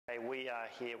We are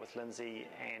here with Lindsay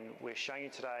and we're showing you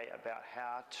today about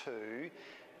how to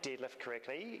deadlift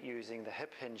correctly using the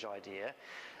hip hinge idea.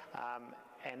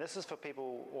 And this is for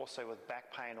people also with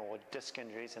back pain or disc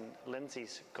injuries, and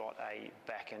Lindsay's got a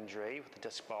back injury with a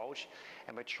disc bulge,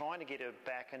 and we're trying to get her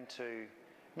back into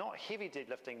not heavy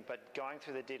deadlifting but going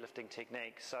through the deadlifting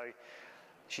technique. So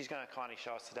she's going to kindly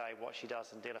show us today what she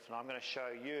does in deadlift, and I'm going to show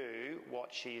you what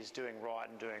she's doing right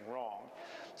and doing wrong.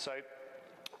 So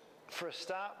for a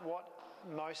start, what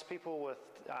most people with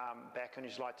back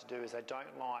injuries like to do is they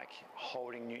don't like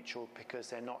holding neutral because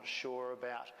they're not sure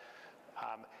about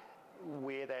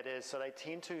where that is, so they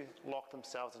tend to lock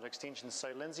themselves into extensions. So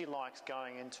Lindsay likes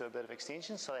going into a bit of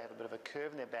extension so they have a bit of a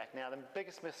curve in their back. Now the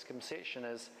biggest misconception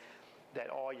is that,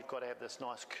 oh, you've got to have this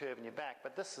nice curve in your back,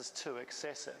 but this is too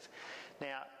excessive.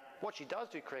 Now what she does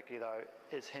do correctly though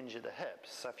is hinge at the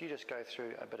hips. So if you just go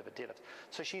through a bit of a deadlift,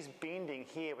 so she's bending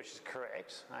here, which is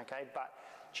correct, okay, but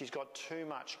she's got too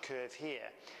much curve here.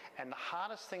 And the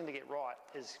hardest thing to get right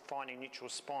is finding neutral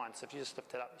spine. So if you just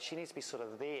lift it up, she needs to be sort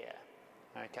of there,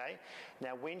 okay.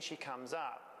 Now when she comes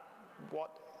up,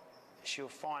 what she'll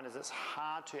find is it's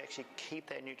hard to actually keep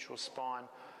that neutral spine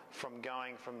from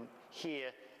going from here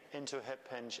into a hip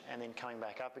hinge and then coming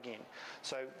back up again.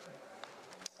 So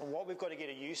what we've got to get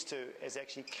her used to is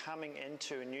actually coming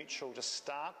into a neutral to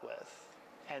start with,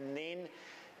 and then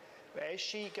as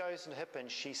she goes into hip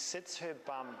hinge, she sits her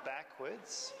bum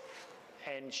backwards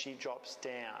and she drops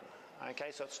down.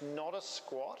 Okay, so it's not a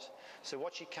squat. So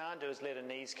what she can't do is let her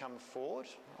knees come forward.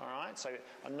 All right, so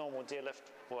a normal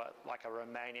deadlift, or like a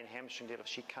Romanian hamstring deadlift,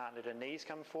 she can't let her knees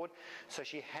come forward. So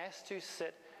she has to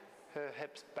sit her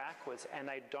hips backwards and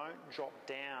they don't drop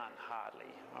down hardly.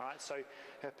 All right, so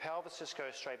her pelvis just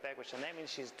goes straight backwards, and that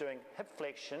means she's doing hip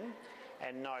flexion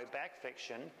and no back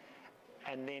flexion.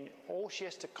 And then all she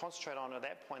has to concentrate on at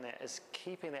that point there is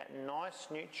keeping that nice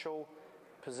neutral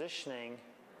positioning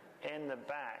in the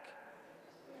back.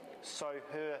 So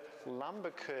her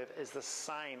lumbar curve is the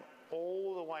same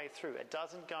all the way through. It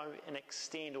doesn't go and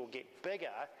extend or get bigger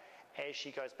as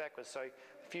she goes backwards. So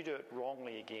if you do it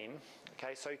wrongly again,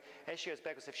 okay, so as she goes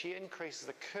backwards, if she increases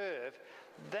the curve,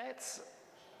 that's,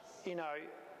 you know,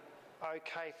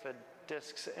 okay for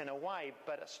discs in a way,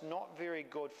 but it's not very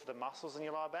good for the muscles in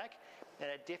your lower back, and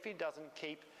it definitely doesn't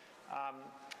keep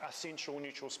a central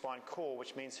neutral spine core,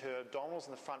 which means her abdominals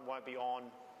in the front won't be on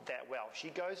that well. If she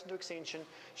goes into extension,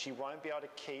 she won't be able to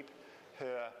keep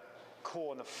her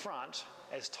core in the front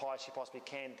as tight as she possibly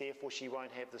can, therefore she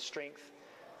won't have the strength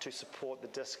to support the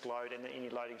disc load and any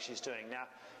loading she's doing. Now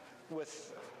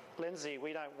with Lindsay,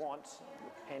 we don't want,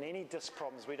 and any disc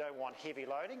problems, we don't want heavy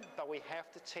loading, but we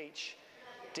have to teach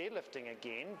deadlifting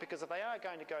again, because if they are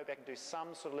going to go back and do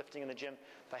some sort of lifting in the gym,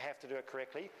 they have to do it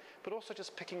correctly. But also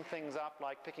just picking things up,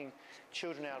 like picking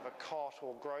children out of a cot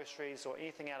or groceries or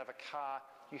anything out of a car,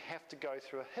 you have to go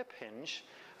through a hip hinge,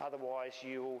 otherwise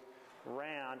you'll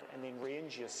round and then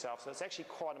re-injure yourself. So it's actually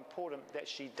quite important that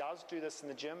she does do this in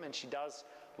the gym, and she does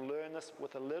learn this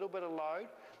with a little bit of load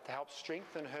to help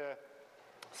strengthen her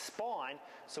spine,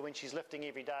 so when she's lifting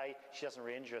every day she doesn't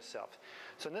re-injure herself.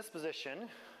 So in this position,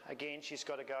 again, she's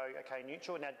got to go, okay,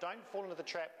 neutral. Now don't fall into the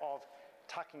trap of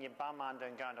tucking your bum under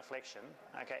and going to flexion.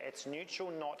 Okay, it's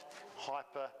neutral, not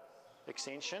hyper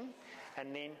extension.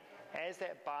 And then as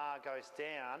that bar goes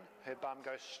down, her bum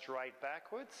goes straight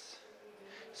backwards.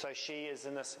 So she is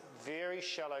in this very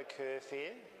shallow curve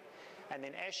here, and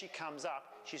then as she comes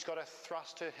up, she's got to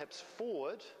thrust her hips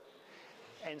forward,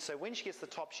 and so when she gets to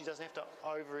the top, she doesn't have to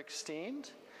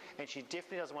overextend, and she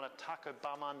definitely doesn't want to tuck her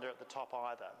bum under at the top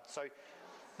either. So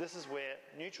this is where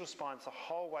neutral spine's the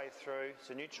whole way through,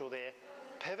 so neutral there,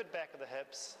 pivot back of the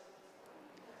hips,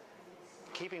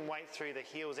 keeping weight through the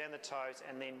heels and the toes,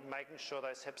 and then making sure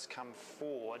those hips come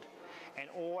forward, and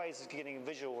always getting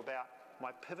visual about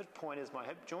my pivot point is my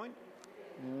hip joint,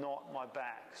 not my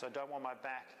back. So I don't want my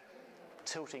back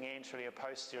tilting anteriorly or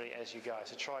posteriorly as you go.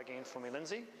 So try again for me,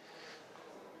 Lindsay.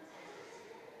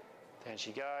 There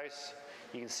she goes.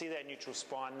 You can see that neutral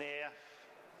spine there.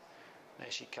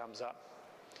 There she comes up.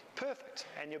 Perfect.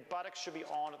 And your buttocks should be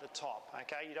on at the top,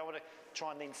 okay? You don't want to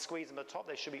try and then squeeze them at the top.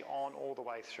 They should be on all the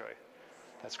way through.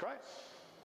 That's great.